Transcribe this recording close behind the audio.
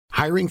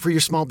Hiring for your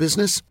small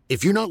business?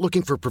 If you're not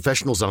looking for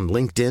professionals on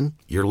LinkedIn,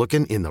 you're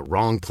looking in the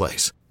wrong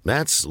place.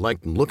 That's like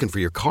looking for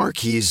your car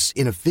keys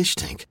in a fish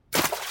tank.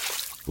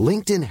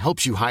 LinkedIn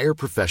helps you hire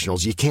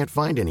professionals you can't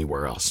find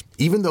anywhere else,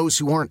 even those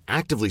who aren't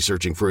actively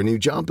searching for a new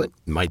job but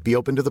might be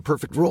open to the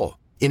perfect role.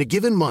 In a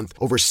given month,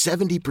 over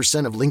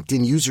 70% of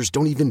LinkedIn users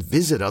don't even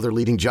visit other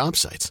leading job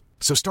sites.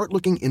 So start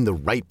looking in the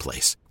right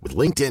place. With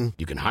LinkedIn,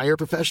 you can hire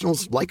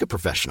professionals like a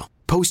professional.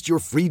 Post your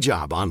free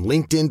job on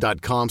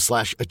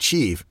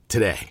linkedin.com/achieve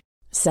today.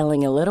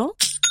 Selling a little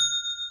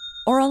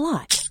or a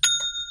lot?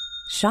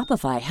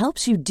 Shopify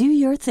helps you do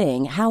your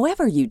thing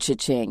however you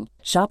cha-ching.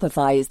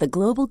 Shopify is the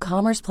global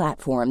commerce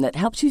platform that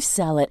helps you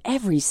sell at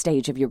every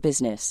stage of your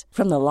business.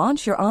 From the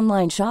launch your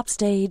online shop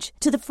stage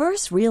to the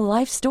first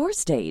real-life store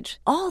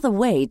stage, all the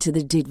way to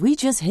the did we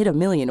just hit a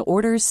million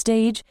orders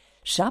stage.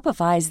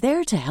 Shopify is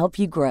there to help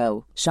you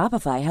grow.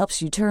 Shopify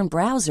helps you turn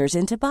browsers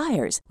into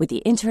buyers with the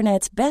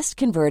internet's best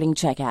converting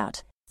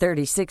checkout.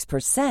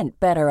 36%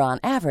 better on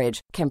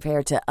average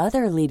compared to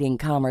other leading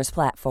commerce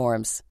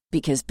platforms.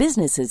 Because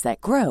businesses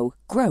that grow,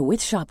 grow with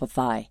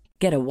Shopify.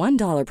 Get a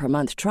 $1 per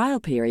month trial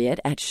period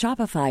at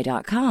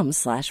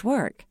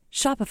shopify.com/work.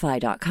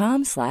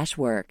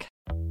 Shopify.com/work.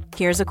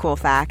 Here's a cool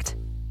fact.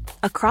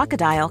 A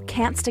crocodile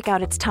can't stick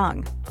out its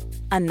tongue.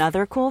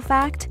 Another cool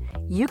fact,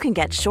 you can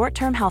get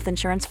short-term health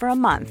insurance for a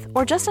month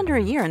or just under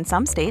a year in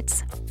some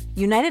states.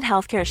 United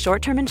Healthcare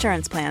short-term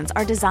insurance plans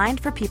are designed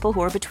for people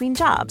who are between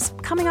jobs,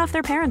 coming off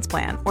their parents'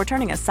 plan, or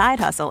turning a side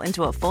hustle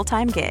into a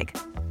full-time gig.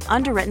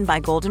 Underwritten by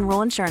Golden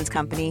Rule Insurance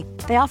Company,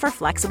 they offer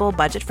flexible,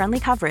 budget-friendly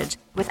coverage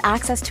with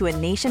access to a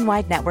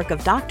nationwide network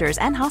of doctors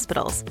and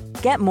hospitals.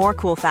 Get more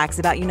cool facts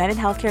about United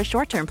Healthcare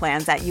short-term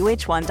plans at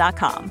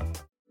uh1.com.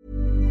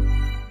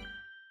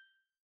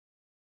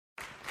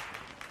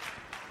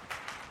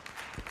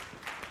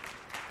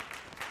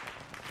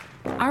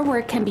 Our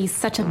work can be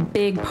such a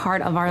big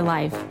part of our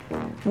life.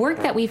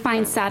 Work that we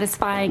find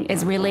satisfying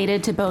is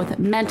related to both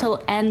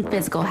mental and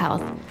physical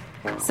health.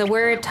 So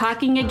we're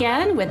talking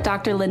again with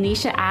Dr.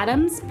 Lanisha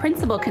Adams,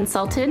 Principal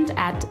Consultant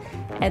at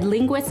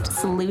EdLinguist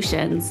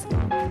Solutions.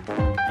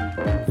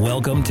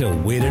 Welcome to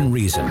Wit and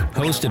Reason,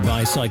 hosted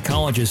by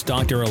psychologist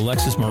Dr.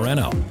 Alexis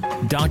Moreno.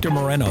 Dr.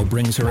 Moreno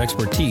brings her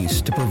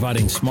expertise to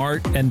providing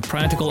smart and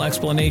practical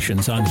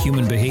explanations on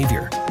human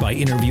behavior by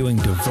interviewing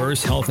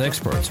diverse health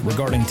experts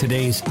regarding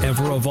today's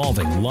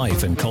ever-evolving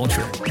life and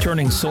culture,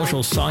 turning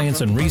social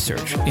science and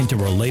research into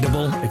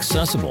relatable,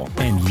 accessible,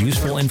 and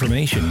useful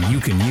information you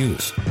can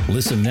use.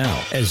 Listen now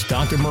as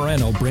Dr.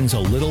 Moreno brings a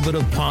little bit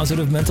of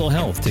positive mental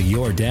health to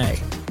your day.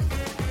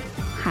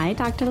 Hi,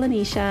 Dr.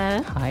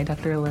 Lanisha. Hi,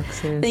 Dr.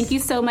 Alexis. Thank you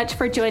so much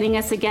for joining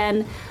us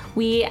again.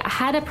 We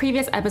had a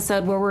previous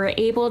episode where we were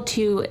able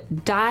to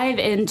dive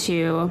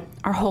into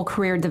our whole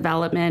career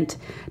development,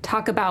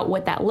 talk about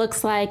what that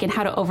looks like and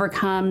how to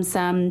overcome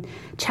some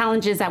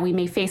challenges that we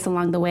may face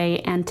along the way.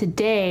 And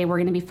today we're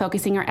going to be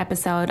focusing our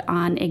episode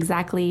on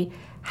exactly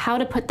how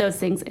to put those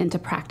things into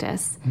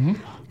practice. Mm-hmm.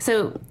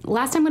 So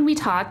last time when we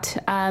talked,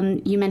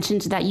 you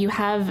mentioned that you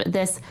have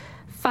this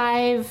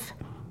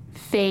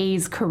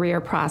 5-phase career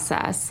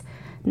process: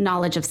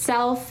 knowledge of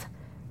self,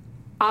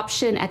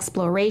 option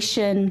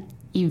exploration,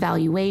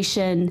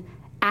 evaluation,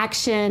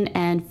 action,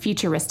 and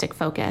futuristic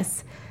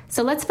focus.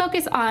 So let's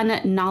focus on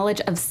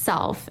knowledge of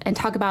self and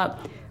talk about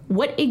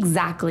what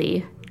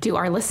exactly do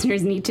our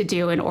listeners need to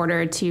do in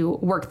order to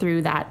work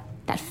through that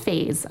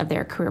phase of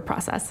their career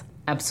process.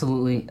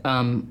 Absolutely.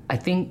 I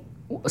think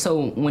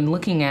so. When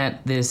looking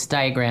at this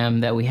diagram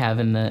that we have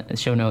in the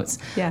show notes,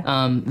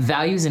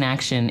 values in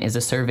action is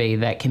a survey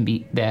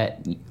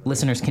that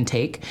listeners can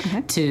take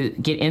to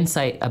get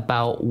insight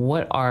about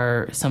what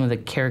are some of the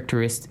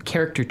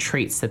character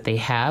traits that they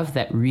have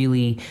that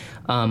really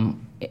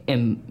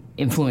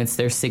influence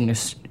their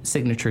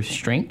signature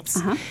strengths.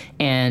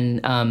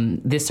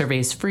 And this survey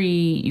is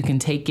free. You can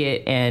take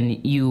it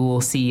and you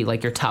will see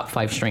like your top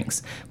 5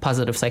 strengths.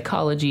 Positive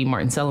psychology,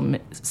 Martin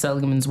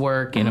Seligman's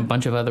work, and a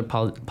bunch of other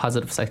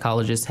positive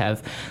psychologists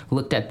have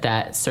looked at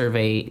that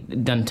survey,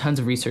 done tons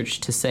of research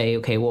to say,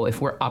 okay, well,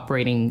 if we're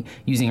operating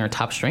using our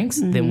top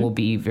strengths, then we'll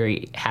be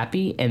very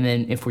happy. And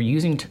then if we're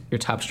using your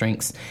top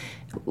strengths,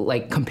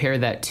 like compare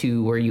that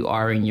to where you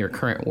are in your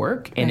current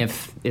work. And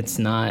if it's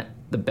not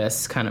the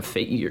best kind of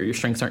fit, your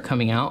strengths aren't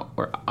coming out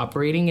or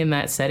operating in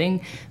that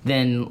setting,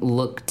 then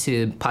look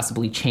to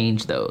possibly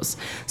change those.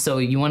 So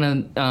you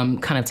want to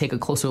kind of take a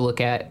closer look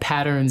at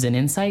patterns and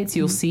insights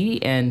you'll see.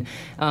 And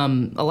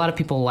a lot of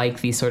people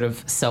like these sort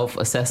of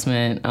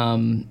self-assessment,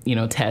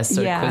 tests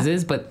or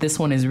quizzes, but this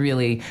one is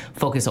really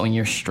focused on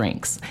your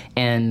strengths.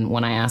 And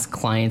when I ask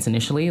clients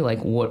initially,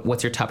 like,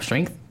 what's your top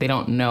strength? They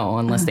don't know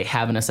unless they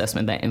have an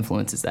assessment that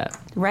influences that.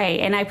 Right.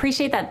 And I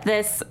appreciate that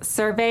this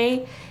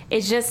survey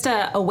is just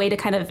a way to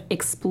kind of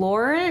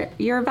explore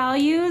your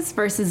values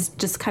versus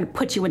just kind of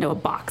put you into a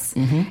box.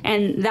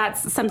 And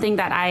that's something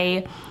that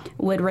I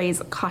would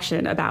raise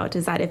caution about,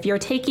 is that if you're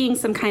taking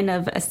some kind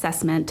of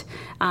assessment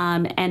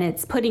and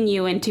it's putting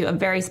you into a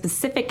very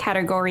specific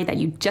category that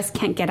you just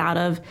can't get out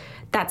of,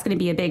 that's going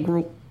to be a big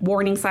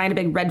warning sign, a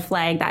big red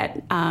flag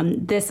that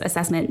this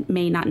assessment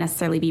may not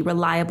necessarily be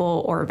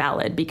reliable or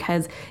valid,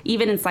 because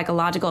even in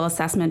psychological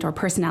assessment or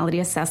personality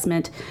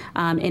assessment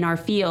in our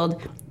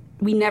field,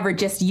 we never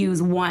just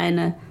use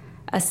one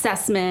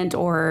assessment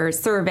or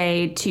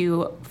survey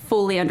to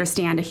fully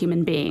understand a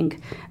human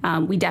being.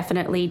 We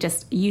definitely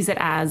just use it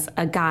as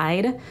a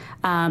guide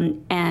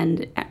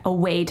and a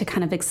way to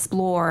kind of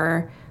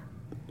explore,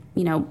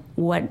 you know,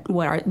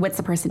 what's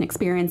the person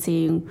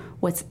experiencing,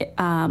 what's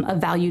of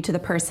value to the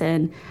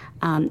person,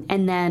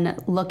 and then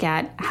look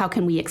at how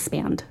can we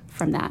expand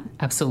from that.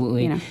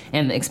 Absolutely. You know?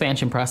 And the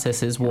expansion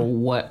process is, well,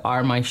 what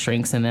are my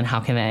strengths, and then how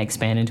can I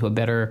expand into a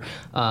better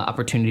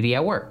opportunity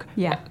at work,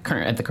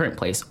 at the current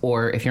place?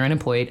 Or if you're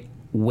unemployed,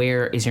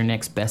 where is your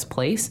next best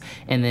place?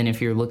 And then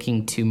if you're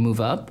looking to move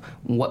up,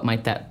 what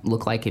might that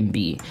look like and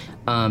be?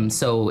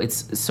 So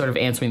it's sort of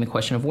answering the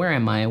question of where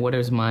am I? What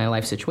is my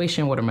life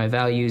situation? What are my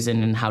values?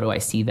 And then how do I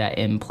see that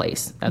in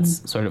place?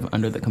 That's sort of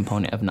under the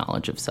component of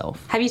knowledge of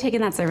self. Have you taken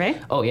that survey?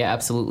 Oh, yeah,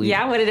 absolutely.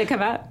 Yeah, what did it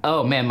come out?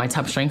 Oh, man, my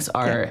top strengths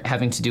are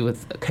having to do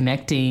with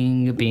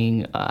connecting,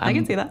 being... I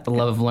can see that. The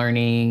love of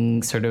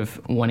learning, sort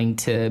of wanting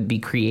to be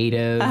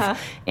creative.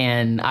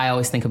 And I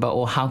always think about,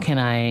 well, how can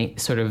I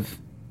sort of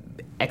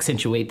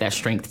accentuate that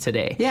strength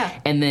today? Yeah.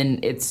 And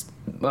then it's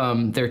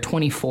there are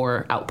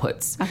 24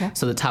 outputs. Okay.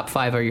 So the top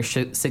 5 are your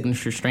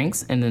signature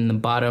strengths, and then the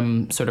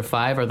bottom sort of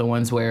 5 are the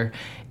ones where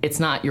it's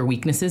not your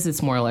weaknesses.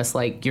 It's more or less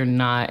like you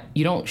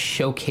don't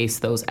showcase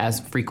those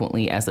as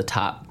frequently as the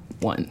top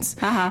ones.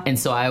 And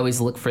so I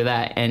always look for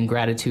that, and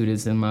gratitude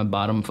is in my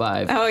bottom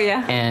 5. Oh,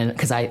 yeah. And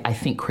because I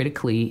think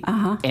critically,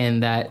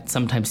 and that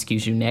sometimes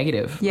skews you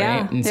negative,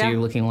 right? And so you're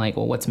looking like,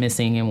 well, what's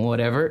missing and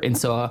whatever. And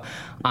so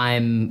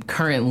I'm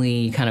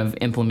currently kind of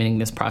implementing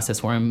this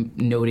process where I'm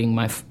noting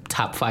my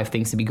top 5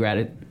 things to be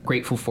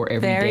grateful for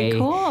every day. Very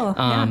cool.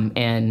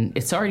 And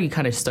it's already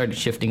kind of started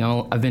shifting.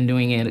 I've been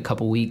doing it a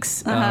couple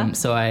weeks,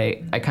 so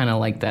I kind of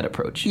like that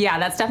approach. Yeah,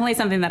 that's definitely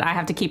something that I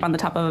have to keep on the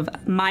top of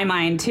my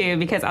mind too,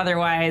 because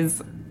otherwise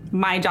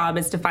my job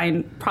is to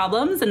find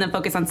problems and then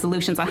focus on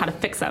solutions on how to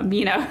fix them,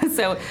 you know?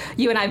 So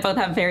you and I both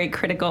have very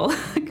critical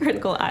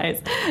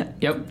eyes.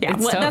 Yep. Yeah,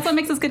 that's what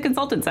makes us good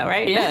consultants though,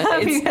 right? Yeah,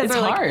 it's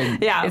hard.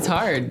 It's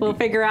hard. We'll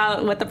figure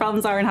out what the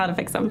problems are and how to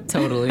fix them.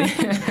 Totally.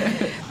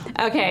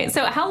 Okay,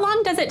 so how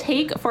long does it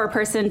take for a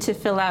person to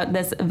fill out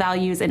this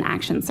values and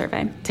action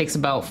survey? Takes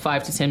about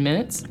 5 to 10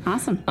 minutes.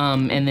 Awesome.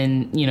 And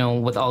then, you know,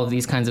 with all of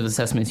these kinds of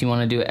assessments, you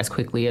want to do it as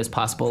quickly as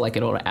possible. Like,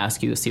 it'll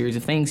ask you a series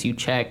of things, you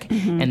check,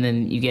 and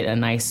then you get a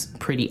nice,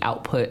 pretty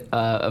output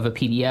of a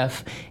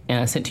PDF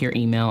sent to your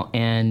email,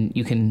 and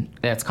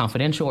that's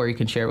confidential, or you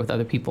can share it with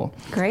other people.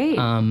 Great.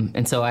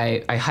 And so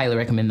I highly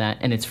recommend that,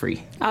 and it's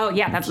free. Oh,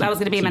 yeah, that was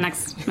going to be my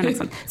next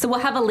one. So we'll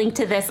have a link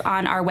to this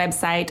on our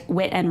website,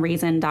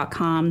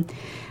 witandreason.com.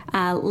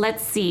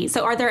 Let's see.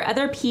 So are there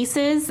other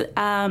pieces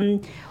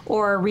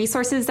or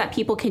resources that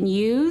people can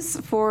use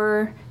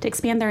to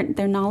expand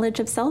their knowledge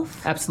of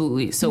self?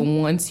 Absolutely. So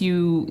once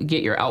you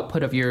get your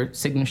output of your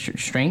signature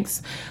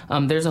strengths,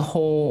 there's a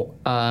whole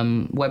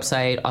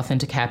website,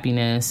 Authentic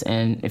Happiness.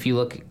 And if you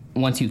look,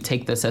 once you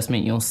take the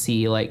assessment, you'll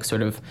see like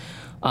sort of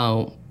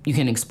you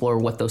can explore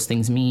what those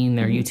things mean.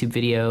 There are YouTube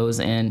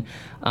videos, and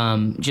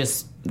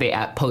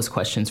they post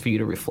questions for you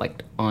to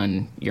reflect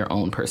on your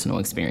own personal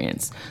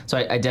experience. So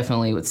I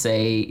definitely would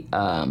say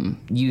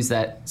use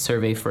that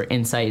survey for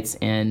insights,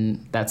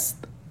 and that's,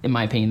 in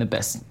my opinion, the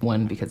best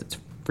one because it's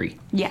free.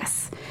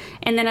 Yes.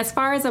 And then as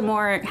far as a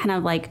more kind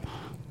of like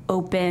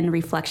open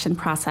reflection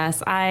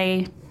process,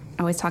 I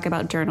always talk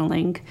about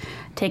journaling,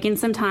 taking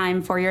some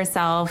time for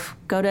yourself,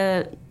 go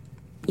to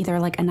either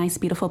like a nice,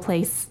 beautiful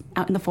place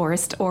out in the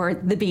forest or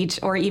the beach,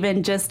 or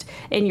even just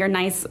in your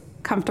nice,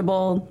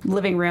 comfortable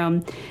living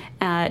room,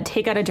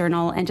 take out a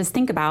journal and just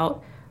think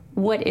about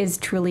what is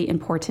truly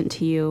important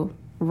to you.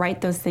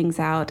 Write those things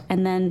out,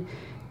 and then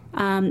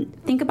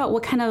think about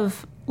what kind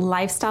of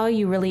lifestyle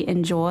you really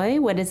enjoy.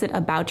 What is it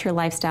about your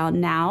lifestyle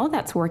now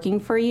that's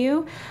working for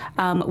you?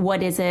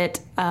 What is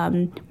it?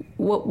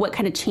 What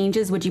kind of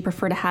changes would you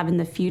prefer to have in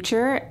the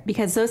future?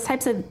 Because those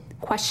types of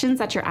questions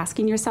that you're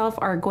asking yourself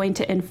are going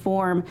to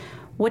inform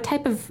what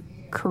type of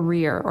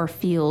career or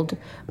field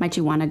might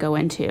you want to go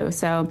into.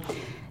 So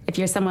if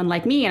you're someone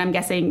like me, and I'm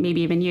guessing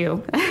maybe even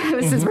you,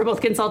 since we're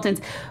both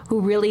consultants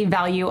who really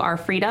value our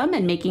freedom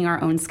and making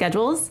our own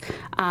schedules,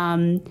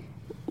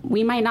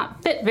 we might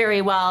not fit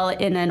very well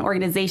in an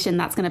organization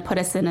that's going to put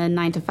us in a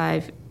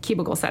 9-to-5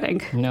 cubicle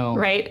setting. No.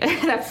 Right?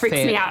 That freaks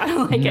me out. I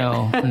don't like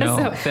it.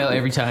 No. Fail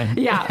every time.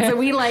 Yeah. So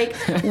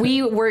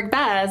we work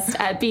best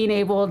at being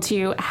able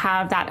to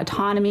have that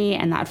autonomy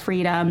and that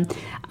freedom.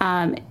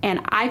 And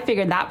I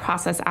figured that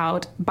process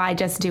out by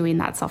just doing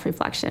that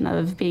self-reflection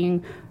of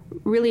being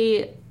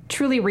really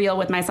truly real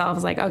with myself.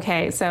 It's like,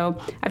 okay, so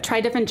I've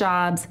tried different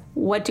jobs.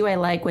 What do I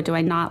like? What do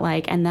I not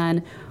like? And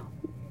then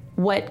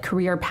what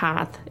career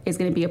path is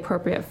going to be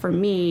appropriate for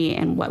me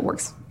and what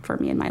works for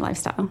me in my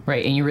lifestyle.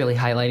 Right, and you're really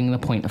highlighting the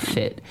point of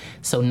fit.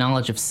 So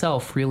knowledge of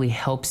self really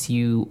helps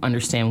you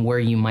understand where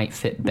you might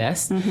fit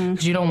best,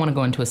 because you don't want to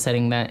go into a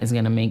setting that is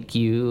going to make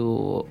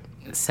you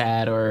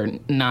sad or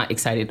not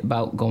excited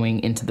about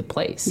going into the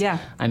place. Yeah.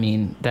 I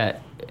mean,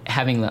 that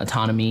having the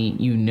autonomy,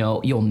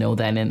 you'll know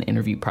that in the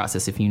interview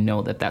process if you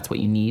know that that's what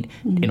you need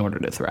in order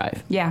to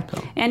thrive. Yeah.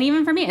 So. And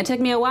even for me, it took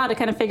me a while to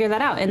kind of figure that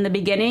out. In the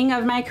beginning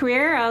of my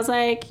career, I was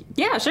like,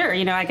 yeah, sure.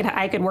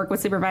 I could work with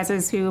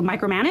supervisors who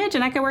micromanage,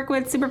 and I could work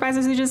with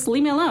supervisors who just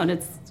leave me alone.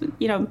 It's,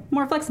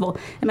 more flexible.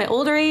 In my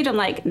older age, I'm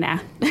like, nah.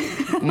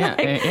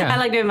 I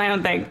like doing my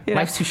own thing.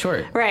 Life's too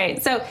short.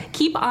 Right. So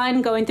keep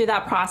on going through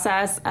that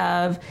process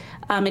of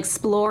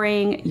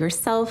exploring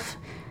yourself,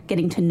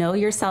 getting to know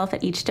yourself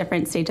at each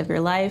different stage of your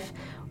life.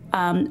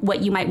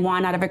 What you might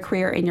want out of a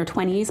career in your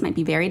 20s might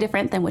be very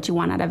different than what you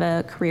want out of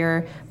a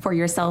career for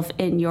yourself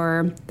in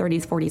your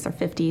 30s, 40s, or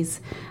 50s,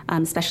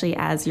 especially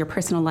as your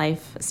personal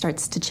life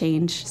starts to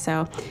change.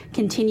 So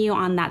continue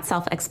on that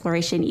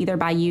self-exploration either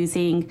by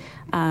using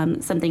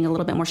something a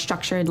little bit more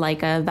structured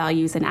like a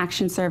values and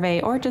action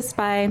survey, or just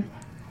by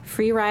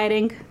free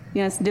writing,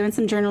 doing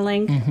some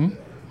journaling,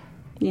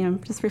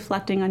 just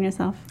reflecting on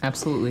yourself.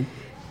 Absolutely.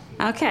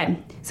 Okay.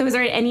 So is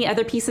there any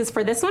other pieces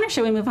for this one, or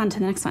should we move on to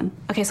the next one?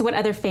 Okay. So what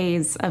other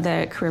phase of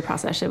the career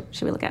process should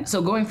we look at?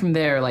 So going from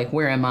there, like,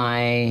 where am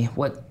I?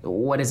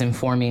 What is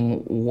informing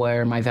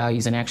where my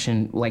values and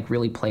action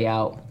really play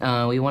out?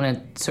 We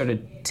want to sort of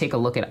take a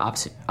look at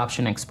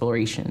option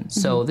exploration.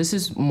 So this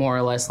is more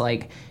or less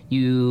like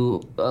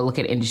you look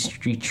at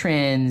industry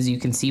trends. You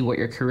can see what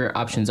your career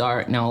options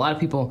are. Now, a lot of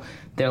people,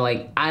 they're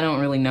like, I don't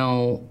really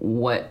know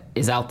what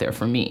is out there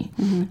for me.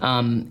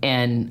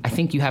 And I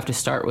think you have to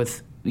start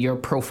with your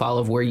profile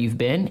of where you've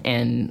been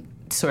and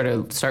sort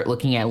of start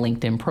looking at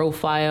LinkedIn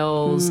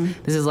profiles.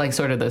 This is like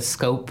sort of the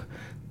scoping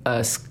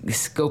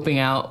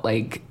out,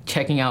 like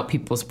checking out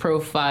people's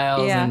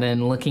profiles, and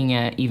then looking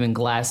at even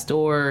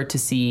Glassdoor to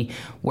see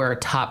where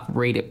top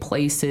rated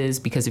places.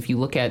 Because if you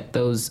look at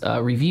those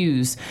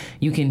reviews,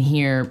 you can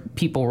hear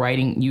people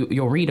writing.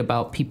 You'll read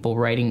about people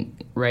writing.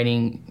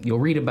 You'll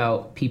read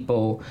about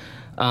people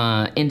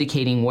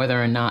indicating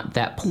whether or not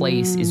that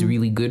place is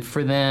really good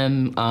for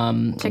them.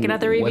 Checking out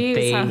the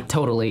reviews.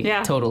 Totally.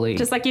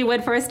 Just like you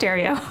would for a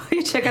stereo.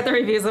 You check out the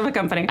reviews of a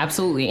company.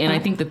 Absolutely. And I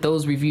think that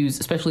those reviews,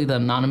 especially the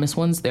anonymous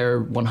ones,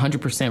 they're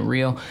 100%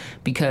 real,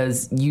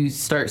 because you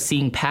start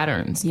seeing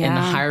patterns. And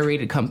the higher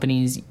rated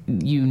companies,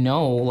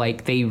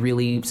 like, they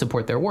really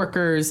support their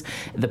workers.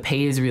 The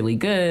pay is really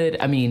good.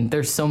 I mean,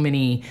 there's so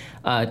many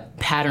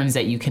patterns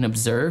that you can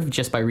observe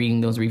just by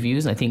reading those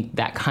reviews. I think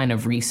that kind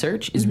of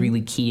research is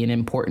really key and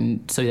important,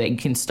 so that you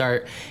can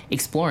start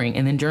exploring.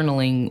 And then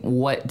journaling,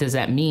 what does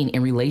that mean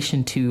in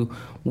relation to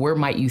where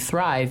might you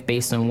thrive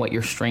based on what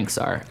your strengths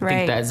are? I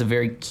think that is a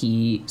very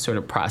key sort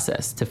of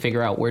process to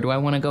figure out, where do I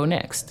want to go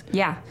next?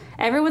 Yeah.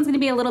 Everyone's going to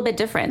be a little bit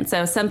different.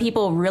 So some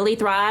people really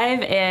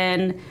thrive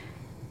in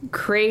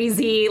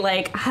crazy,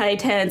 like, high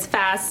tense,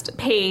 fast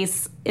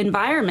pace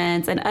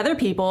environments, and other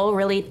people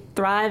really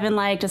thrive in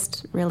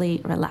just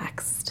really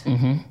relaxed,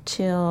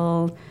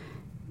 chill,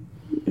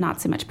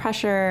 not so much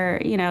pressure,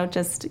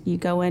 just you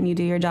go in, you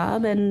do your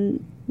job,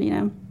 and,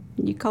 you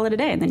call it a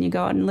day, and then you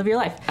go out and live your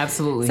life.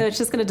 Absolutely. So it's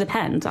just going to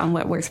depend on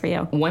what works for you.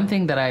 One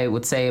thing that I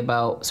would say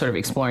about sort of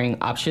exploring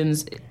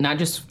options, not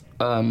just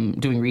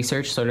doing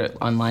research sort of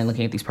online,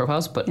 looking at these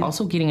profiles, but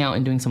also getting out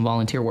and doing some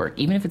volunteer work,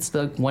 even if it's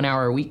the 1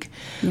 hour a week.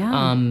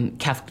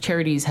 Catholic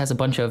Charities has a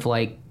bunch of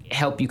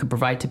help you could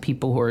provide to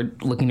people who are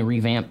looking to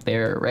revamp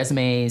their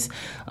resumes.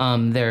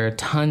 There are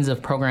tons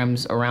of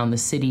programs around the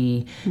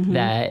city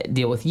that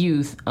deal with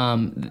youth.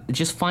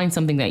 Just find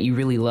something that you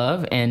really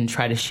love and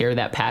try to share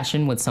that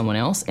passion with someone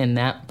else. And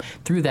that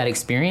through that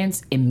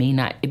experience, it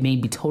may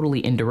be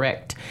totally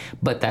indirect,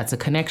 but that's a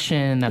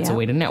connection. That's a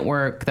way to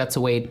network. That's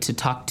a way to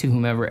talk to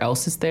whomever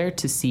else is there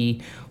to see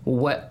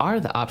what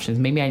are the options.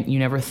 Maybe you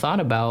never thought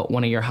about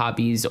one of your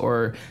hobbies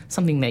or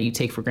something that you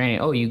take for granted.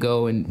 Oh, you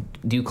go and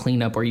do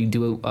cleanup, or you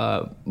do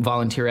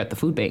volunteer at the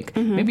food bank.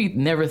 Maybe you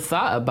never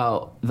thought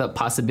about the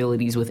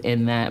possibilities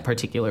within that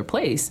particular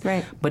place.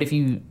 Right. But if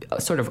you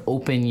sort of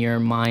open your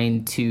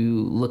mind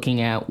to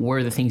looking at where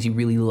are the things you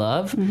really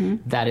love,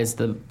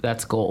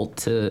 that's gold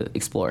to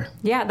explore.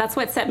 Yeah, that's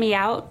what set me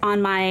out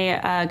on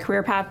my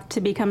career path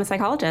to become a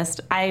psychologist.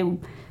 I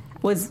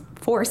was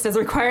forced as a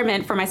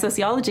requirement for my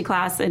sociology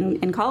class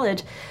in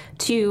college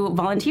to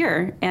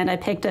volunteer. And I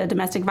picked a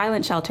domestic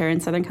violence shelter in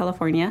Southern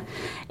California.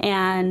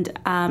 And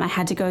I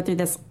had to go through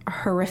this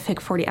horrific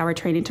 40-hour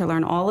training to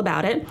learn all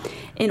about it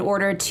in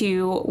order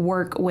to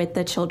work with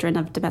the children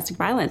of domestic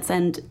violence.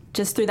 And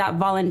just through that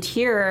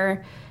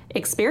volunteer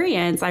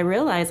experience, I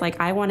realized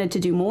I wanted to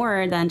do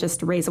more than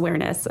just raise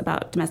awareness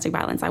about domestic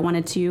violence. I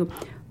wanted to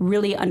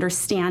really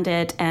understand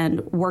it and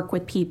work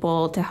with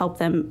people to help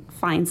them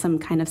find some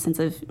kind of sense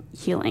of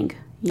healing,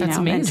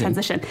 and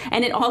transition.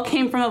 And it all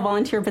came from a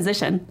volunteer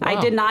position. Wow.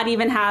 I did not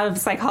even have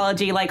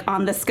psychology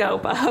on the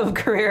scope of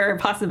career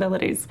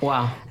possibilities.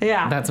 Wow.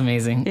 Yeah. That's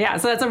amazing. Yeah.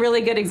 So that's a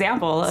really good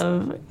example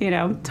of,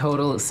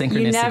 total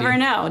synchronicity. You never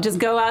know. Just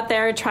go out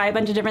there, try a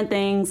bunch of different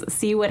things,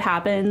 see what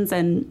happens.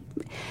 And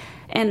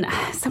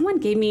someone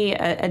gave me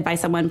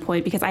advice at one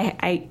point, because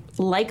I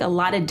like a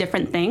lot of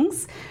different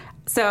things.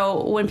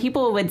 So when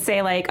people would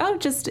say like, oh,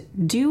 just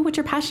do what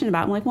you're passionate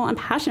about, I'm like, well, I'm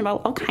passionate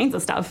about all kinds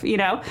of stuff, you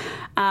know?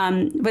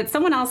 But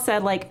someone else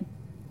said like,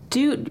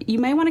 dude, you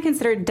may want to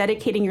consider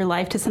dedicating your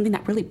life to something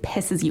that really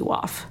pisses you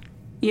off,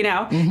 you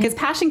know? Because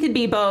passion could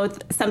be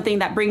both something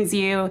that brings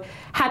you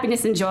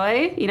happiness and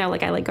joy, you know,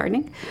 like I like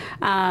gardening,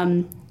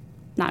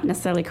 not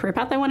necessarily a career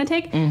path I want to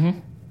take,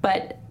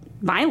 but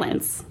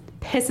violence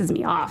pisses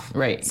me off.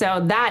 Right.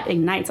 So that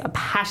ignites a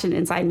passion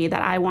inside me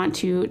that I want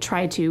to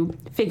try to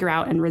figure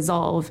out and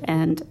resolve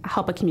and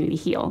help a community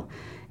heal,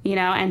 you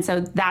know? And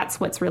so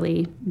that's what's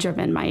really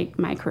driven my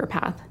career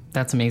path.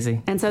 That's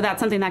amazing. And so that's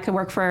something that could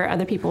work for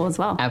other people as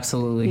well.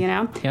 Absolutely. You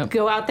know,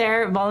 go out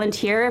there,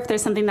 volunteer. If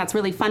there's something that's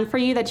really fun for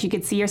you that you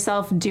could see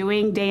yourself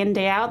doing day in,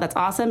 day out, that's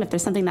awesome. If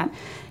there's something that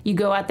you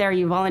go out there,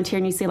 you volunteer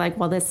and you see like,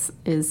 well, this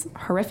is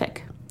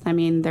horrific. I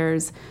mean,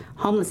 there's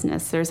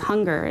homelessness, there's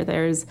hunger,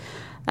 there's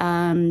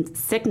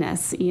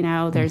sickness, you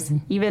know, there's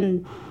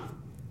even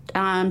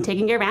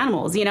taking care of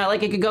animals, you know,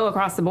 like it could go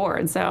across the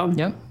board. So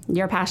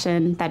your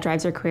passion that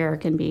drives your career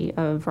can be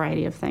a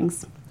variety of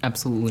things.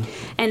 Absolutely.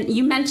 And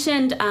you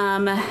mentioned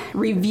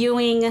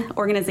reviewing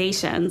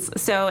organizations.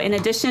 So in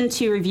addition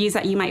to reviews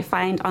that you might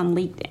find on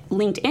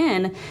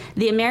LinkedIn,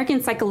 the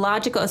American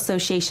Psychological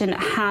Association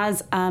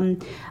has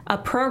a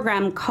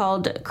program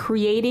called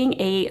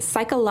Creating a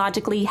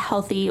Psychologically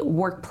Healthy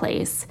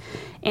Workplace.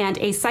 And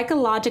a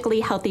psychologically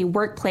healthy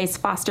workplace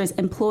fosters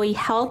employee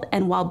health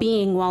and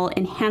well-being while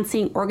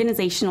enhancing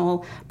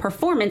organizational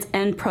performance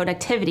and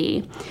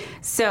productivity.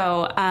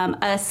 So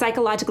a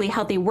psychologically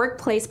healthy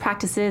workplace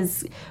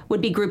practices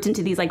would be grouped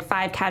into these like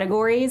 5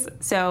 categories.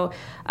 So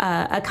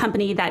a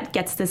company that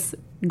gets this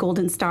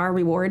Golden Star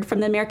reward from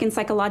the American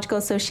Psychological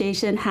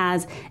Association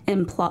has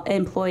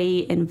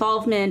employee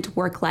involvement,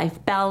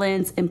 work-life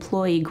balance,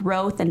 employee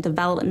growth and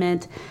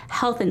development,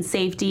 health and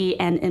safety,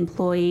 and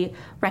employee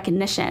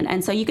recognition.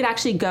 And so you could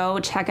actually go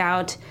check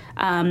out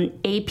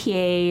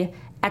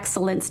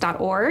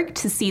apaexcellence.org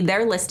to see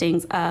their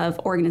listings of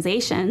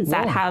organizations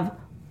that have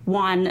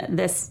won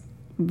this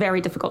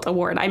very difficult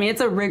award. I mean, it's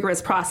a rigorous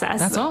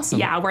process. That's awesome.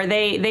 Yeah, where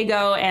they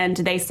go and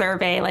they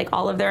survey like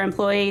all of their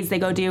employees. They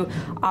go do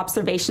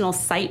observational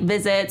site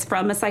visits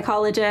from a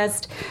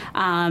psychologist.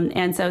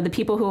 And so the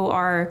people who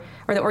are,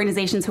 or the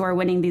organizations who are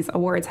winning these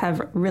awards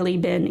have really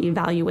been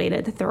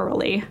evaluated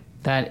thoroughly.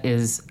 That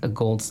is a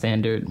gold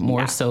standard,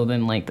 more so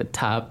than like the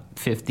top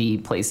 50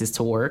 places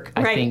to work.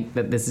 I think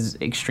that this is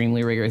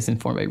extremely rigorous,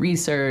 informed by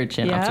research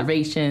and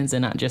observations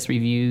and not just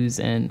reviews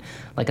and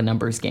like a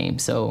numbers game.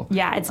 So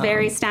yeah, it's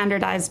very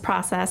standardized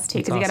process too,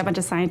 because you got a bunch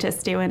of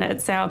scientists doing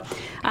it. So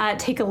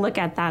take a look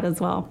at that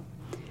as well.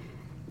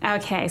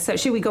 Okay, so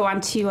should we go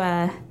on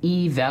to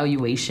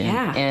evaluation?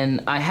 Yeah.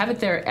 And I have it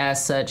there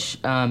as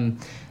such to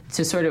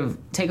sort of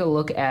take a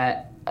look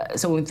at.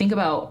 So when we think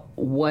about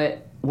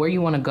where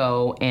you want to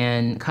go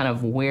and kind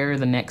of where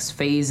the next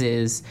phase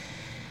is,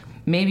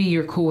 maybe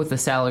you're cool with the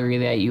salary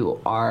that you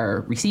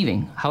are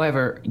receiving.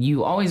 However,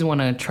 you always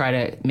want to try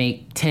to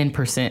make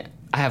 10%.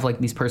 I have like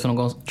these personal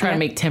goals. Try to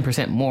make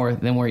 10% more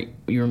than where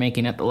you were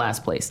making at the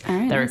last place.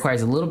 That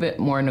requires a little bit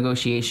more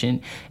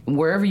negotiation.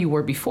 Wherever you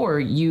were before,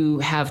 you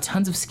have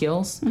tons of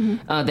skills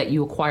that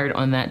you acquired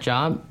on that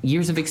job,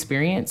 years of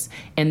experience,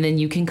 and then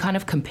you can kind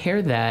of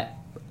compare that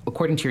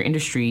according to your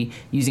industry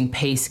using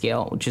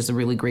PayScale, which is a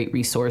really great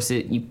resource.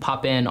 You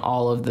pop in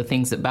all of the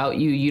things about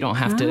you. You don't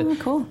have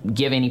to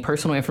give any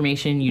personal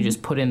information. You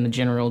just put in the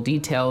general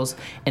details,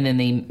 and then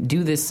they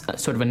do this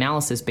sort of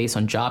analysis based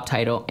on job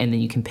title, and then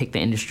you can pick the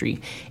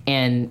industry.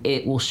 And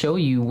it will show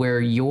you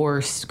where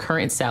your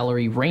current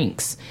salary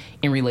ranks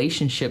in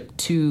relationship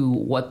to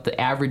what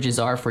the averages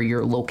are for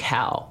your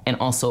locale and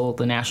also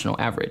the national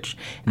average.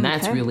 And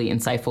that's really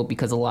insightful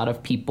because a lot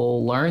of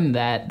people learn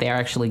that they're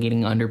actually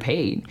getting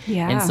underpaid.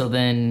 And so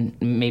then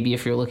maybe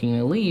if you're looking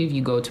to leave,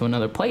 you go to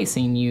another place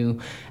and you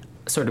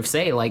sort of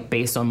say, like,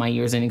 based on my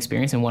years in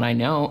experience and what I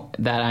know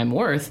that I'm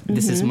worth,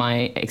 this is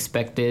my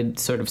expected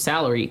sort of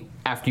salary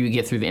after you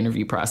get through the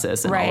interview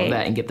process and all of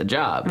that and get the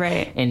job.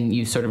 And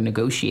you sort of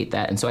negotiate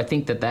that. And so I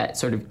think that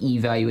sort of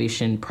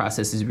evaluation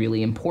process is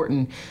really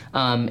important.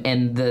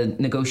 And the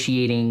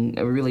negotiating,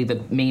 really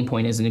the main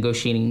point is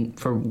negotiating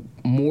for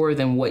more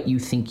than what you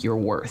think you're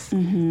worth.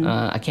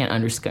 I can't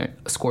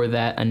underscore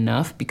that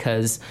enough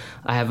because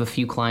I have a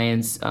few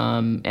clients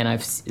and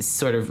I've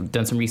sort of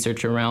done some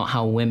research around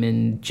how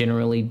women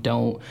generally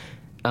don't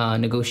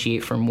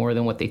negotiate for more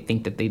than what they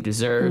think that they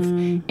deserve.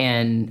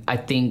 And I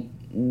think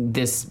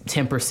this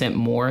 10%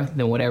 more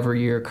than whatever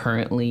you're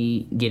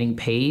currently getting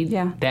paid,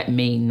 that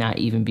may not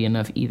even be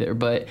enough either,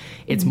 but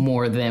it's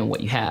more than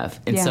what you have.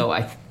 And so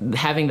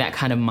having that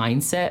kind of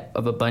mindset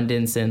of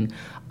abundance and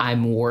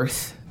I'm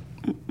worth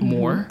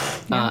more,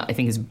 I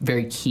think is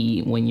very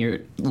key when you're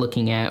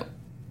looking at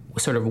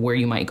sort of where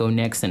you might go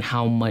next and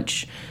how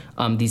much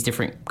these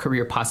different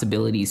career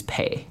possibilities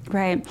pay.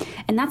 Right.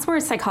 And that's where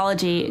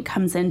psychology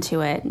comes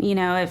into it. You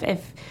know,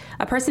 if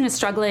a person is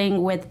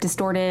struggling with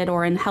distorted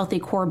or unhealthy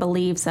core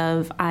beliefs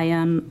of I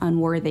am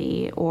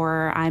unworthy,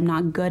 or I'm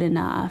not good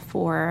enough,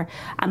 or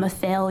I'm a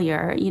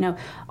failure, you know,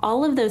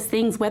 all of those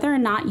things, whether or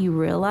not you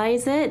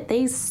realize it,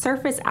 they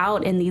surface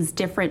out in these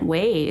different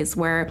ways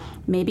where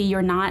maybe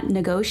you're not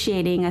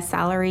negotiating a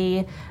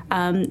salary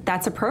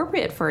that's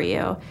appropriate for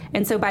you.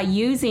 And so by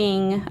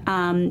using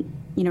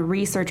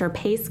research or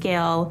pay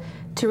scale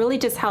to really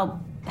just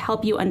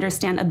help you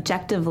understand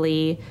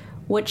objectively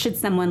what should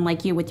someone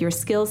like you with your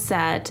skill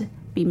set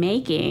be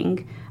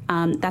making,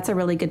 that's a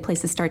really good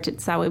place to start. So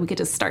that way we could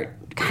just start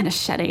kind of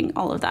shedding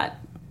all of that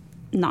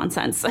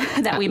nonsense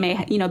that we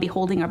may be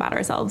holding about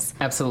ourselves.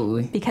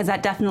 Absolutely. Because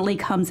that definitely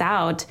comes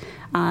out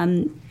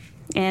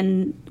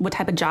in what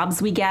type of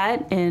jobs we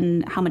get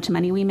and how much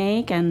money we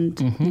make, and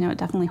it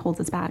definitely holds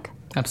us back.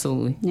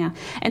 Absolutely. Yeah.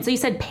 And so you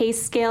said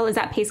PayScale. Is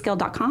that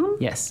payscale.com?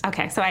 Yes.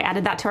 Okay. So I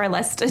added that to our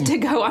list to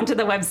go onto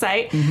the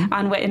website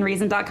on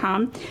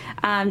witandreason.com.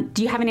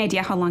 Do you have any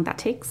idea how long that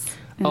takes?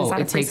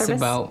 It takes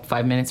about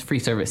 5 minutes, free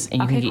service.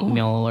 And you can get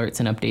email alerts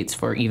and updates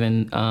for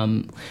even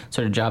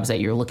sort of jobs that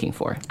you're looking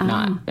for.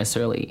 Not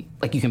necessarily,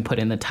 like you can put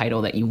in the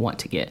title that you want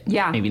to get.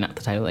 Yeah. Maybe not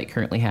the title that you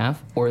currently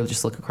have, or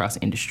just look across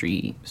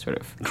industry sort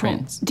of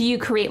trends. Do you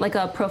create like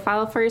a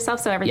profile for yourself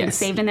so everything's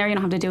saved in there? You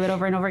don't have to do it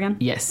over and over again?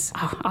 Yes.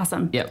 Oh,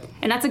 awesome. Yep.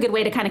 And that's a good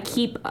way to kind of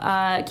keep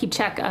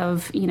check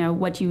of,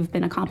 what you've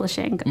been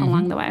accomplishing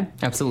along the way.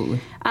 Absolutely.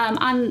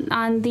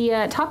 On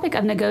the topic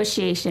of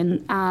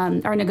negotiation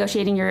or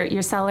negotiating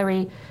your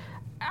salary,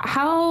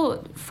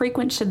 how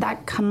frequent should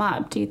that come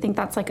up? Do you think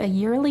that's like a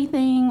yearly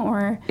thing,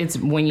 or? It's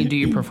when you do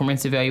your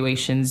performance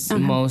evaluations.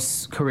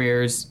 Most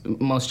careers,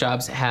 most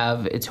jobs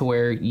have it to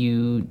where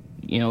they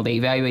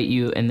evaluate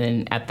you, and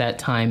then at that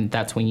time,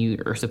 that's when you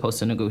are supposed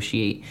to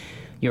negotiate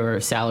your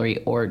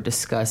salary or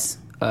discuss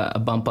a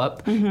bump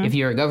up. If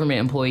you're a government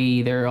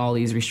employee, there are all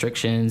these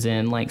restrictions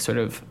and like sort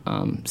of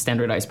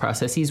standardized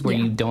processes where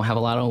you don't have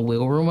a lot of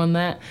wiggle room on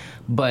that.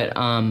 But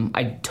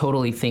I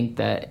totally think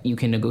that you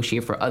can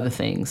negotiate for other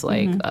things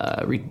like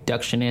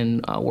reduction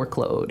in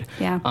workload.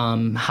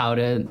 How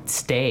to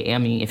stay. I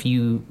mean, if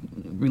you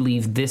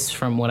relieve this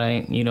from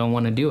what you don't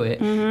want to do it,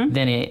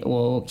 then it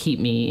will keep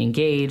me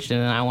engaged,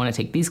 and then I want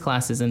to take these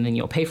classes, and then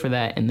you'll pay for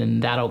that, and then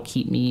that'll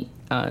keep me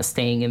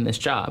staying in this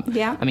job.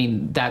 Yeah. I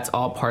mean, that's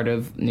all part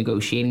of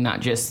negotiating,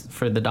 not just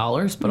for the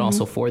dollars, but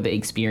also for the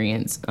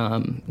experience,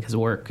 because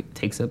work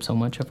takes up so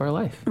much of our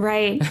life.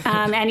 Right.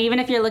 And even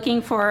if you're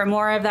looking for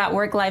more of that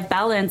work-life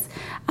balance,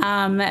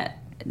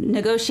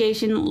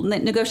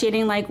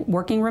 negotiating like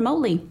working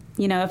remotely,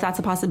 if that's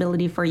a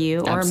possibility for you,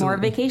 or Absolutely. more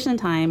vacation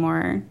time,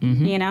 or,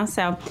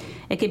 so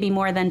it could be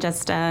more than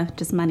just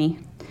money.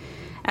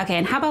 Okay,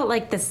 and how about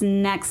like this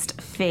next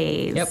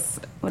phase? Yep.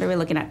 What are we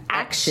looking at?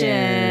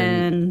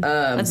 Action.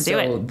 Let's do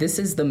it. So this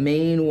is the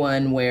main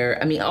one where,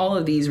 all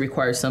of these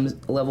require some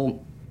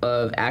level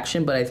of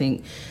action, but I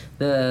think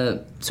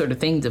the sort of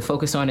thing to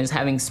focus on is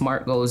having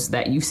SMART goals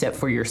that you set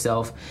for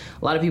yourself.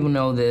 A lot of people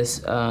know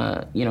this,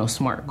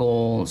 SMART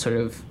goal sort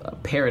of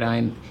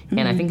paradigm,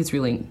 and I think it's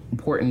really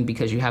important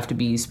because you have to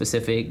be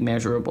specific,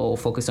 measurable,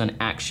 focus on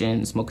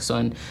actions, focus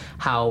on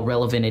how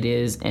relevant it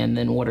is, and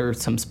then what are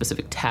some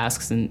specific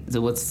tasks and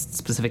what's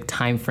specific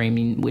time frame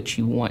in which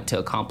you want to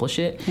accomplish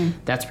it.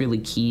 That's really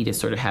key to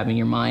sort of having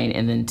your mind,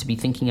 and then to be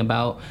thinking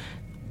about,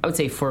 I would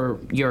say, for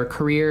your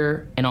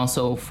career and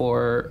also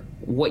for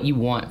what you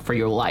want for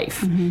your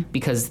life,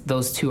 because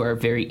those two are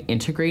very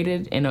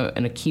integrated in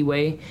a key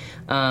way.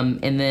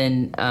 And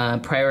then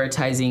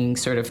prioritizing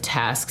sort of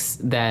tasks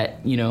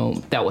that,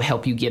 that will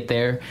help you get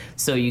there.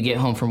 So you get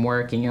home from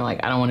work and you're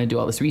like, I don't want to do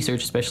all this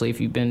research, especially if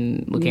you've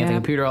been looking at the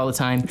computer all the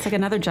time. It's like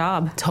another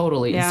job.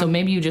 Totally. Yeah. So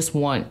maybe you just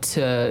want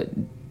to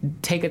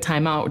take a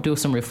time out, do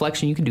some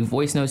reflection. You can do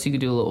voice notes. You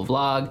could do a little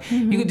vlog.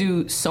 You could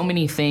do so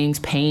many things,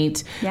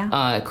 paint,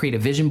 create a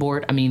vision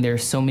board.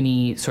 There's so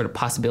many sort of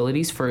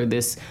possibilities for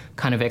this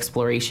kind of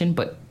exploration.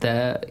 But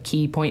the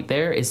key point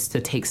there is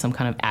to take some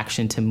kind of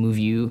action to move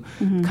you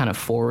kind of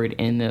forward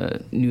in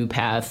the new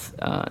path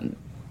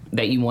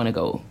that you want to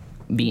go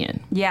be in.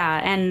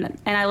 Yeah. And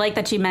I like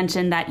that you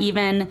mentioned that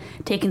even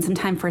taking some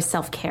time for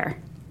self-care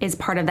is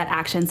part of that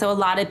action. So a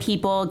lot of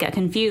people get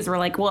confused. We're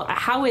like, well,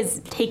 how is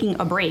taking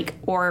a break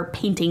or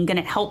painting going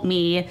to help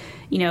me,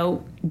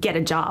 get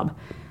a job?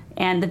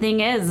 And the thing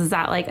is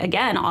that, like,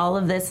 again, all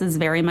of this is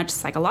very much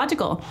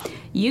psychological.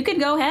 You could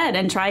go ahead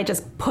and try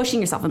just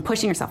pushing yourself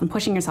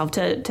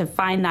to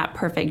find that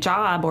perfect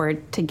job or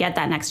to get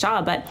that next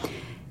job. But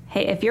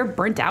hey, if you're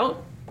burnt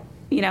out,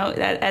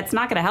 that's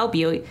not going to help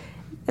you.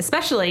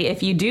 Especially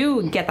if you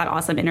do get that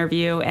awesome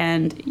interview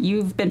and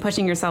you've been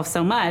pushing yourself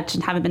so much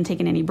and haven't been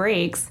taking any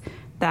breaks,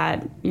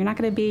 that you're not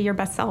going to be your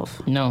best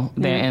self. No,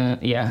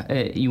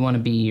 you want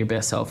to be your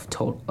best self,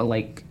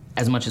 like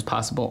as much as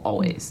possible,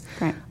 always.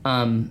 Right.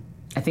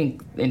 I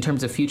think in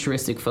terms of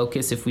futuristic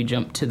focus, if we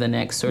jump to the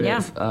next sort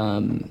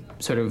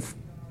of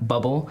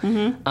bubble,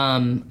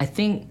 I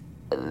think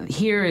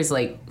here is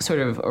like sort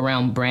of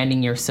around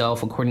branding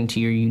yourself according to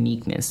your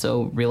uniqueness.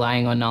 So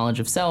relying on knowledge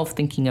of self,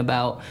 thinking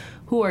about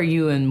who are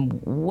you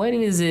and what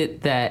is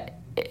it that,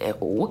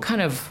 what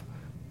kind of,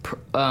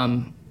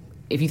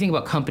 if you think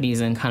about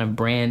companies and kind of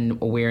brand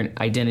aware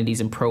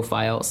identities and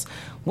profiles,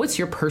 what's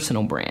your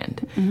personal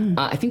brand?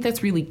 I think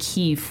that's really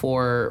key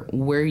for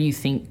where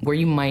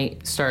you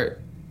might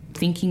start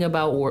thinking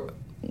about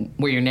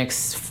where your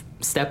next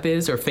step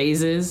is or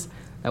phase is.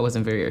 That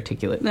wasn't very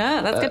articulate.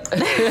 No, that's good.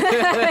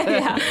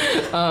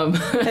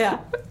 Yeah.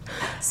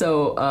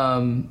 So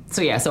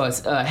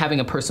it's, having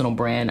a personal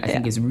brand, I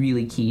think, is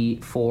really key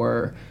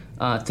for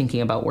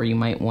thinking about where you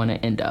might want to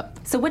end up.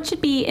 So what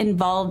should be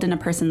involved in a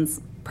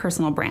person's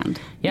personal brand?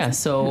 Yeah.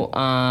 So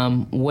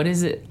what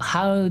is it?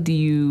 How do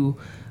you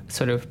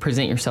sort of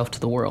present yourself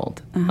to the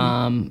world?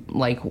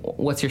 Like,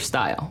 what's your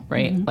style,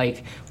 right?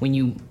 Like when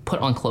you put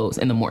on clothes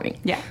in the morning.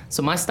 Yeah.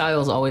 So my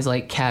style is always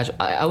like casual.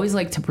 I always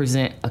like to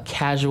present a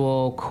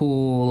casual,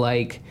 cool,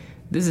 like,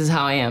 this is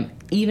how I am,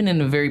 even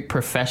in a very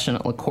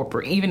professional,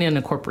 corporate, even in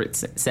a corporate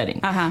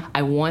setting.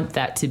 I want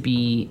that to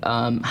be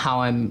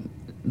how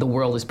the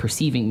world is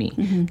perceiving me.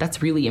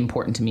 That's really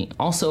important to me.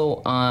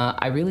 Also,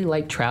 I really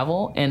like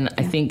travel, and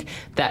I think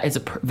that is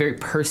a very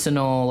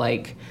personal,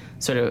 like,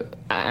 sort of,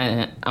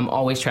 I'm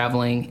always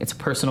traveling. It's a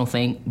personal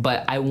thing,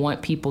 but I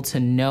want people to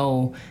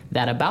know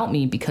that about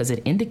me because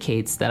it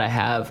indicates that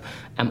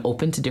I'm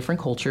open to different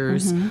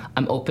cultures.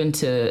 I'm open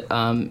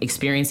to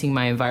experiencing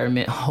my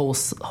environment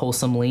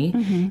wholesomely.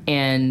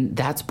 And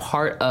that's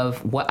part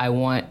of what I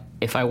want.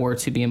 If I were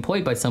to be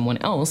employed by someone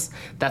else,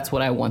 that's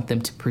what I want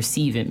them to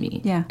perceive in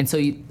me. Yeah. And so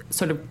you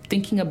sort of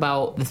thinking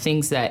about the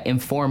things that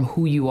inform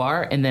who you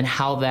are and then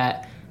how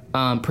that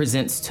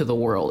presents to the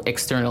world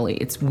externally.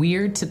 It's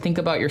weird to think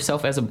about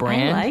yourself as a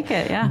brand. I like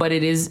it, yeah. But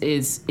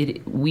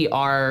we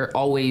are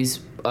always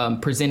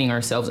presenting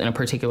ourselves in a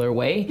particular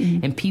way,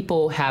 and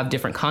people have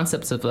different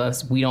concepts of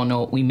us.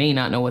 We may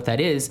not know what that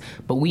is,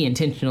 but we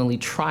intentionally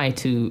try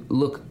to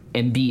look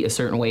and be a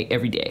certain way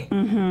every day.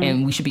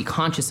 And we should be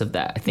conscious of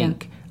that, I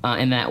think.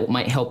 And that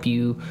might help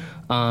you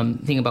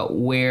think about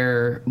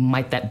where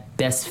might that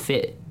best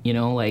fit. You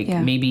know, like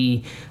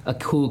maybe a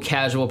cool,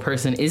 casual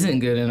person isn't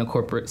good in a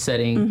corporate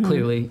setting.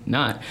 Clearly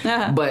not.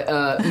 But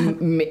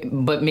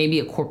maybe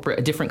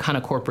a different kind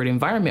of corporate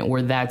environment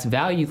where that's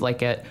valued.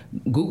 Like at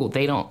Google,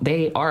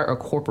 they are a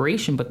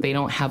corporation, but they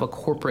don't have a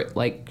corporate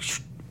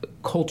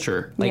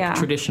culture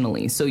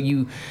traditionally. So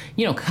you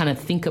kind of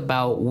think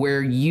about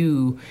where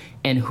you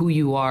and who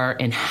you are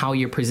and how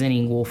you're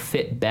presenting will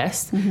fit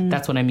best.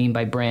 That's what I mean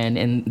by brand,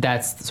 and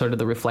that's sort of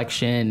the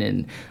reflection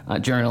and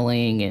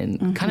journaling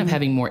and kind of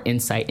having more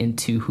insight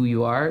into who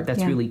you are.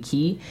 That's really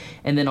key.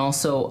 And then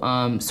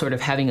also sort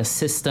of having a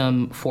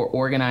system for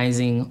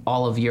organizing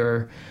all of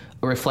your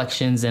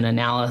reflections and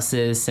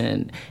analysis,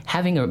 and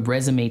having a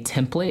resume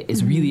template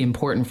is really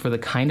important for the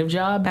kind of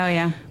job. Oh,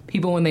 yeah.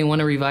 People, when they want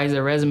to revise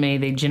their resume,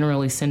 they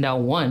generally send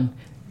out one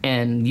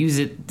and use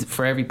it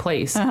for every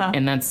place.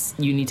 And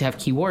you need to have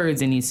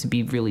keywords. It needs to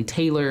be really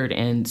tailored,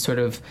 and sort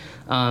of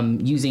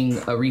using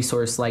a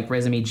resource like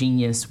Resume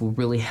Genius will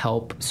really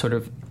help sort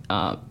of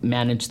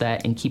manage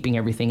that, and keeping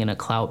everything in a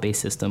cloud-based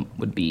system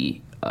would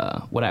be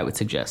what I would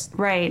suggest.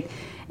 Right.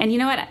 And you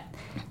know what?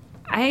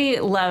 I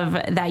love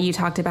that you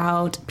talked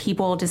about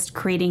people just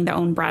creating their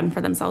own brand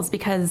for themselves,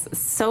 because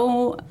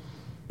so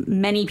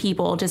many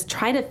people just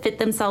try to fit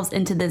themselves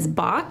into this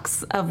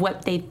box of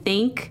what they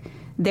think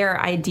their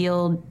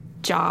ideal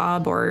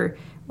job or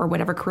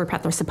whatever career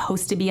path they're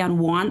supposed to be on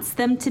wants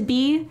them to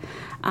be.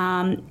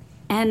 And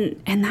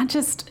that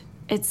just,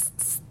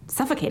 it's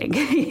suffocating,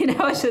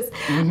 it's just,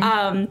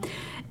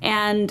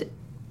 and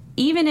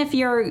even if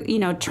you're,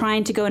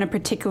 trying to go in a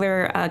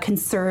particular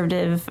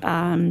conservative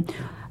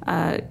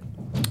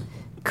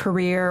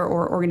career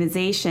or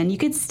organization, you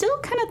could still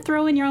kind of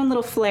throw in your own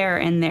little flair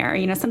in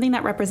there, something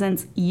that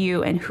represents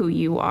you and who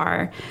you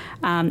are.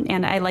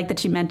 And I like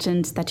that you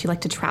mentioned that you like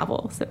to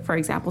travel, for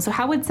example. So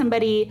how would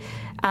somebody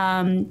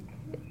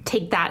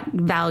take that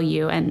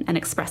value and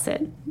express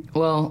it?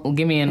 Well,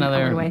 give me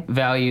another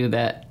value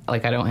that I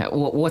don't have.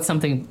 What's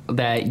something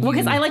that you... Well,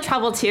 because I like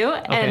travel too,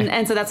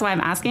 and so that's why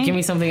I'm asking. Give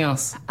me something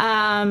else.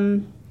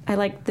 I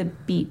like the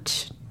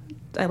beach.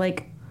 I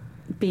like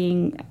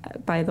being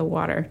by the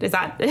water. Is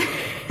that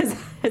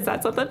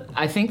something?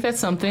 I think that's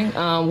something.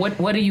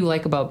 What do you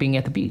like about being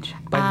at the beach?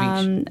 By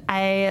the beach?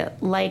 I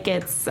like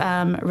its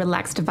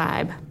relaxed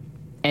vibe.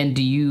 And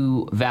do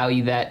you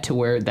value that to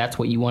where that's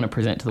what you want to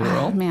present to the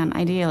world? Man,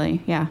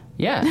 ideally, yeah.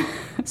 Yeah.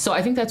 So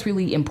I think that's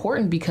really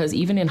important, because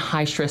even in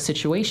high stress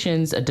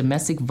situations, a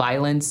domestic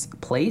violence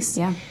place,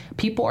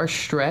 people are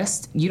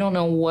stressed. You don't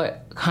know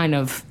what kind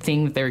of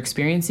thing that they're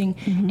experiencing.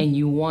 And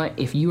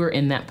if you are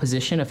in that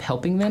position of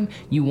helping them,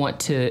 you want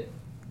to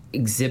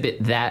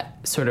exhibit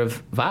that sort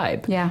of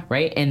vibe,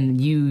 right?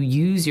 And you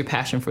use your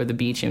passion for the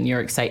beach and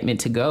your excitement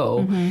to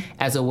go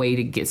as a way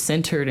to get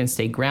centered and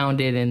stay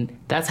grounded, and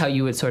that's how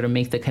you would sort of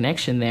make the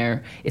connection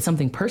there. It's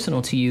something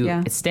personal to you,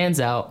 it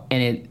stands out,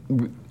 and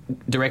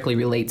it directly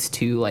relates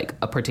to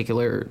a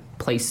particular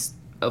place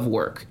of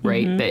work,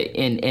 right? That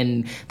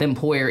and the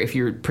employer, if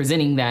you're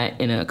presenting that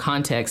in a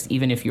context,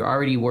 even if you're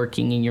already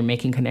working and you're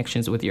making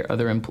connections with your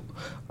other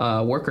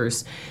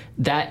workers,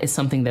 that is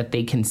something that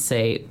they can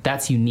say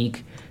that's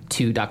unique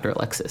to Dr.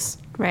 Alexis.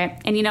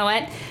 Right. And you know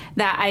what?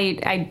 That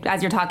I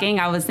as you're talking,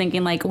 I was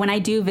thinking like when I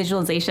do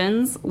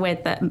visualizations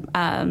with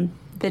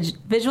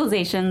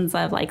visualizations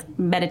of like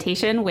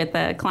meditation with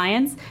the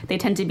clients, they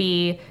tend to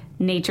be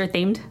nature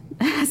themed.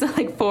 So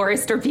like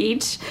forest or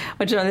beach,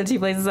 which are the two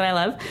places that I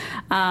love.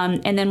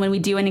 And then when we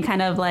do any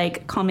kind of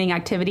like calming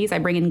activities, I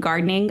bring in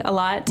gardening a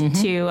lot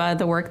to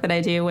the work that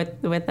I do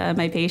with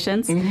my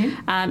patients,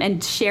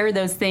 and share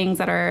those things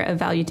that are of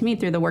value to me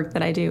through the work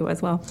that I do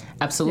as well.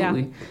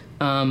 Absolutely.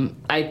 Yeah.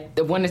 I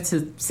wanted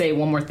to say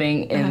one more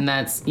thing, and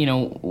that's,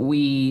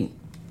 we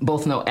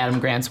both know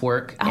Adam Grant's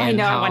work. Oh, I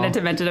know. I wanted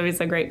to mention him. He's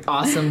so great.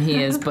 Awesome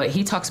he is. But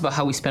he talks about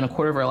how we spend a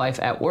quarter of our life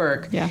at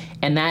work. Yeah.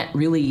 And that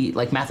really,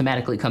 like,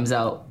 mathematically comes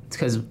out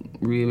because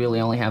we really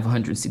only have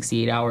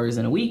 168 hours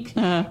in a week,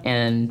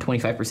 and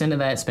 25% of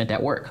that is spent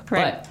at work.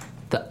 Right. But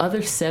the other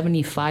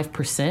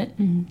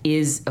 75%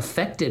 is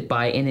affected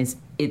by, and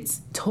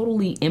it's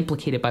totally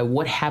implicated by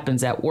what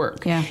happens at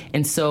work. Yeah.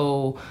 And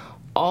so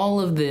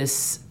all of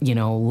this,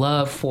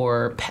 love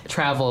for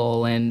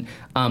travel and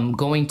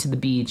going to the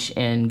beach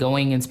and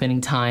going and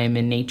spending time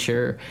in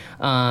nature,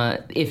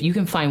 if you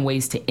can find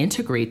ways to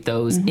integrate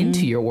those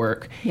into your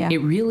work, it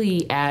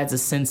really adds a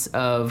sense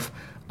of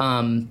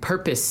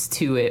purpose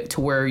to it, to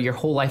where your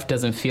whole life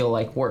doesn't feel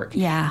like work.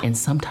 Yeah. And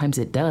sometimes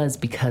it does,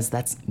 because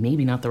that's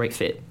maybe not the right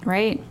fit.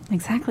 Right.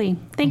 Exactly.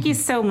 Thank you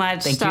so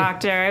much,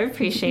 Doctor. I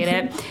appreciate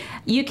it.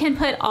 You can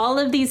put all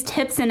of these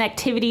tips and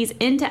activities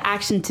into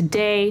action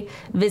today.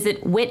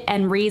 Visit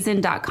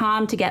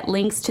witandreason.com to get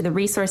links to the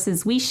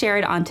resources we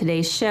shared on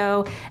today's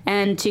show,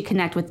 and to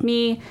connect with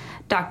me,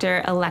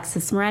 Dr.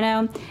 Alexis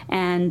Moreno,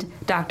 and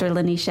Dr.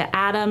 Lanisha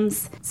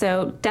Adams.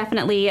 So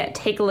definitely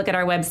take a look at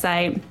our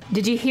website.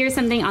 Did you hear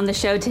something on the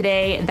show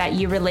today that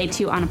you relate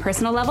to on a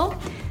personal level?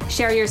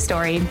 Share your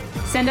story.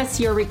 Send us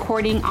your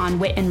recording on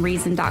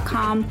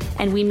witandreason.com,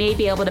 and we may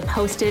be able to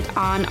post it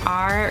on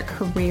our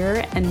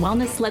Career and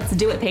Wellness Let's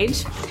Do It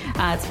page.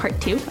 It's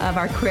part 2 of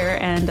our Career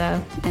and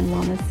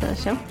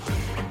Wellness show.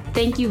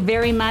 Thank you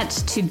very much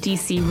to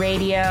DC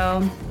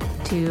Radio,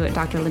 to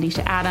Dr.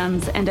 Lanisha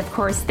Adams, and of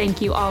course, thank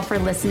you all for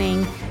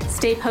listening.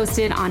 Stay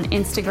posted on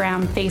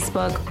Instagram,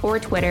 Facebook, or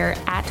Twitter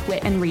at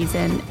Wit and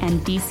Reason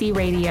and DC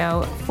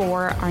Radio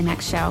for our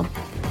next show.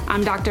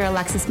 I'm Dr.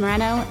 Alexis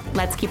Moreno.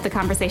 Let's keep the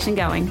conversation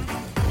going.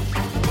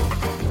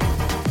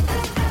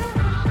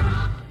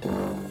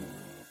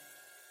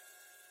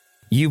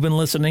 You've been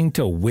listening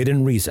to Wit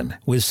and Reason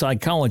with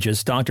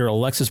psychologist Dr.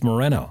 Alexis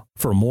Moreno.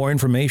 For more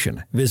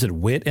information, visit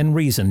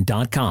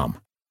witandreason.com.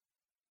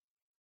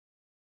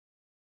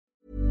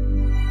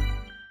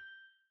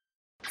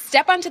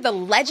 Step onto the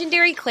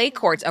legendary clay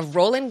courts of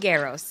Roland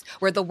Garros,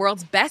 where the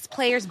world's best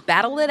players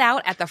battle it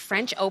out at the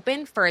French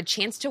Open for a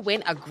chance to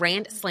win a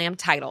Grand Slam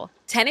title.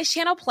 Tennis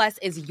Channel Plus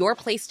is your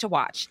place to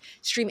watch.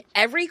 Stream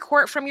every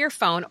court from your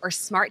phone or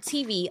smart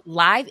TV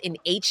live in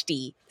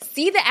HD.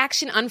 See the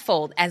action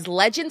unfold as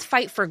legends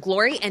fight for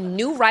glory and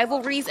new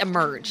rivalries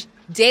emerge.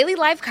 Daily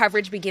live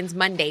coverage begins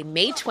Monday,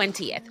 May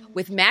 20th,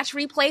 with match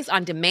replays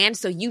on demand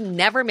so you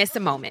never miss a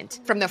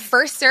moment. From the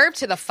first serve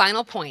to the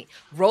final point,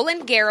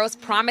 Roland Garros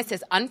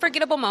promises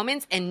unforgettable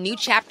moments and new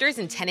chapters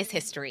in tennis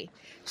history.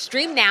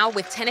 Stream now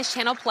with Tennis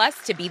Channel Plus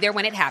to be there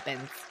when it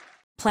happens.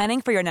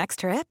 Planning for your next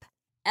trip?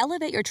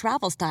 Elevate your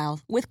travel style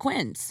with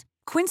Quince.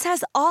 Quince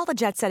has all the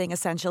jet-setting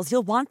essentials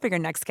you'll want for your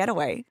next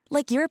getaway,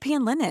 like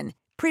European linen,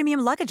 premium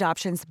luggage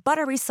options,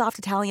 buttery soft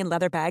Italian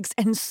leather bags,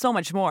 and so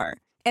much more.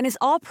 And is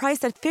all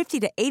priced at 50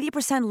 to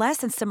 80% less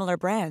than similar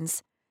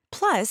brands.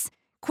 Plus,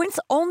 Quince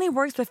only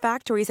works with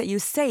factories that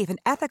use safe and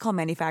ethical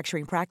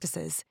manufacturing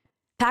practices.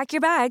 Pack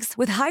your bags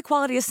with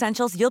high-quality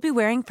essentials you'll be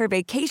wearing for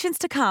vacations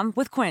to come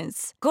with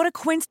Quince. Go to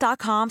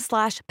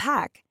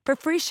quince.com/pack for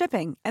free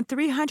shipping and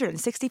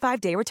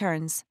 365-day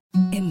returns.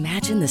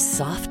 Imagine the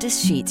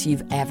softest sheets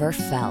you've ever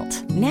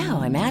felt.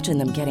 Now imagine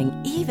them getting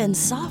even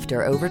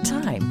softer over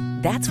time.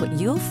 That's what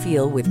you'll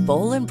feel with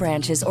Boll &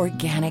 Branch's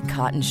organic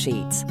cotton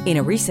sheets. In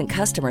a recent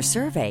customer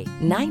survey,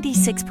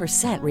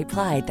 96%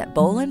 replied that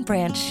Boll &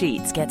 Branch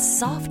sheets get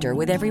softer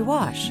with every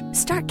wash.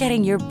 Start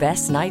getting your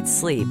best night's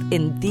sleep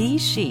in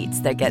these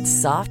sheets that get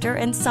softer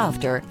and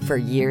softer for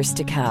years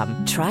to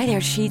come. Try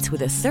their sheets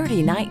with a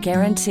 30-night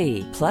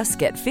guarantee. Plus,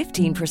 get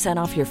 15%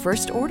 off your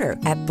first order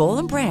at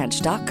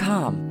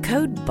bollandbranch.com.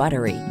 Code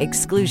BUTTERY.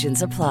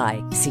 Exclusions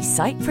apply. See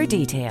site for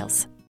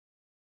details.